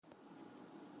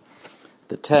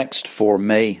The text for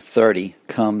May 30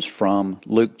 comes from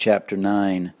Luke chapter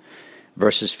 9,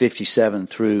 verses 57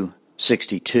 through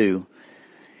 62.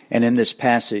 And in this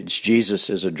passage, Jesus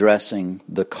is addressing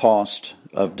the cost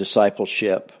of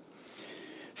discipleship.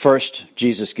 First,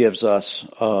 Jesus gives us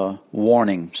a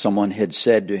warning. Someone had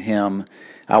said to him,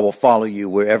 "I will follow you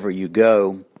wherever you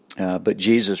go." But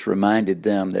Jesus reminded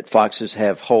them that foxes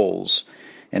have holes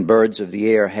and birds of the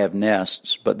air have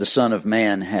nests, but the Son of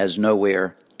Man has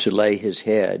nowhere to lay his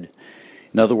head.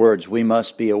 In other words, we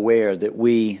must be aware that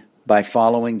we, by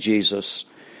following Jesus,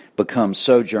 become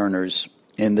sojourners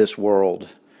in this world.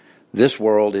 This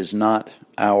world is not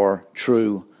our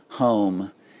true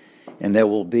home, and there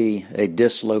will be a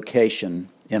dislocation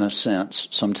in a sense,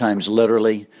 sometimes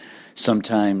literally,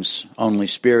 sometimes only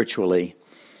spiritually,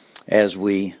 as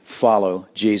we follow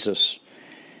Jesus.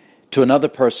 To another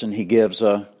person, he gives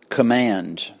a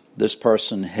command. This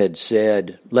person had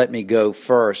said, "Let me go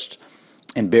first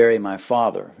and bury my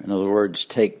father." In other words,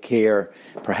 take care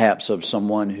perhaps of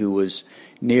someone who was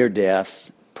near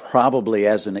death, probably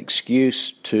as an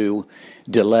excuse to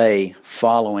delay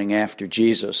following after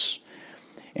Jesus.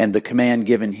 And the command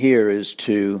given here is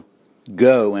to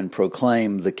go and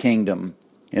proclaim the kingdom.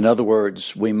 In other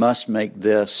words, we must make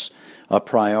this a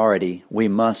priority. We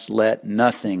must let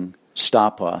nothing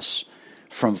stop us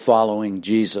from following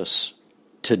Jesus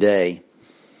today.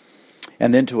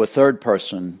 And then to a third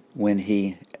person, when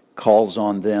he calls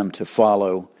on them to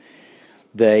follow,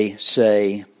 they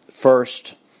say,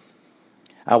 "First,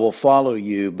 I will follow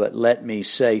you, but let me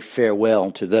say farewell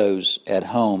to those at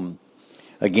home."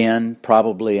 Again,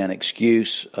 probably an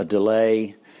excuse, a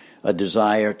delay, a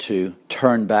desire to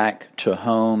turn back to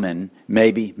home and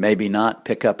maybe not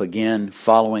pick up again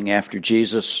following after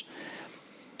Jesus.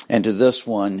 And to this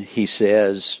one, he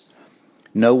says,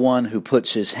 "No one who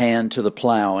puts his hand to the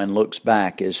plow and looks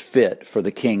back is fit for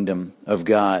the kingdom of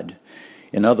God."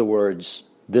 In other words,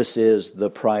 this is the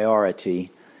priority,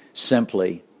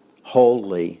 simply,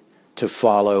 wholly, to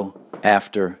follow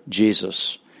after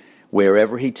Jesus,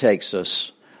 wherever he takes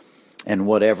us and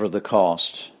whatever the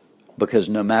cost. Because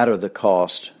no matter the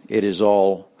cost, it is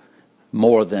all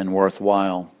more than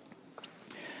worthwhile.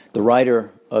 The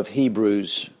writer of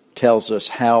Hebrews tells us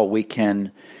how we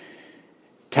can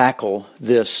tackle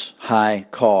this high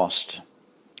cost,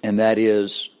 and that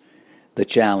is the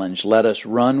challenge. Let us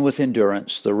run with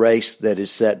endurance the race that is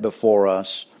set before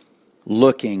us,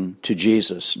 looking to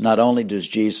Jesus. Not only does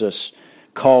Jesus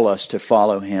call us to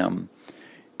follow him,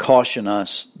 caution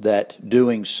us that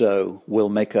doing so will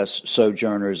make us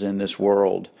sojourners in this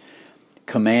world,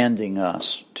 commanding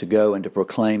us to go and to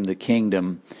proclaim the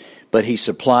kingdom, but he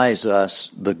supplies us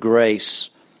the grace,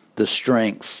 the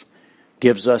strength,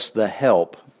 gives us the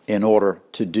help in order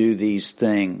to do these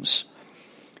things.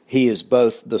 He is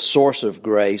both the source of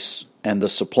grace and the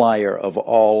supplier of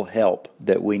all help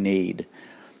that we need.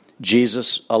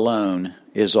 Jesus alone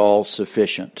is all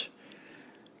sufficient.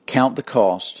 Count the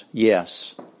cost,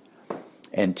 yes,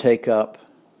 and take up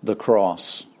the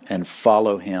cross and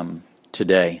follow him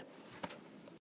today.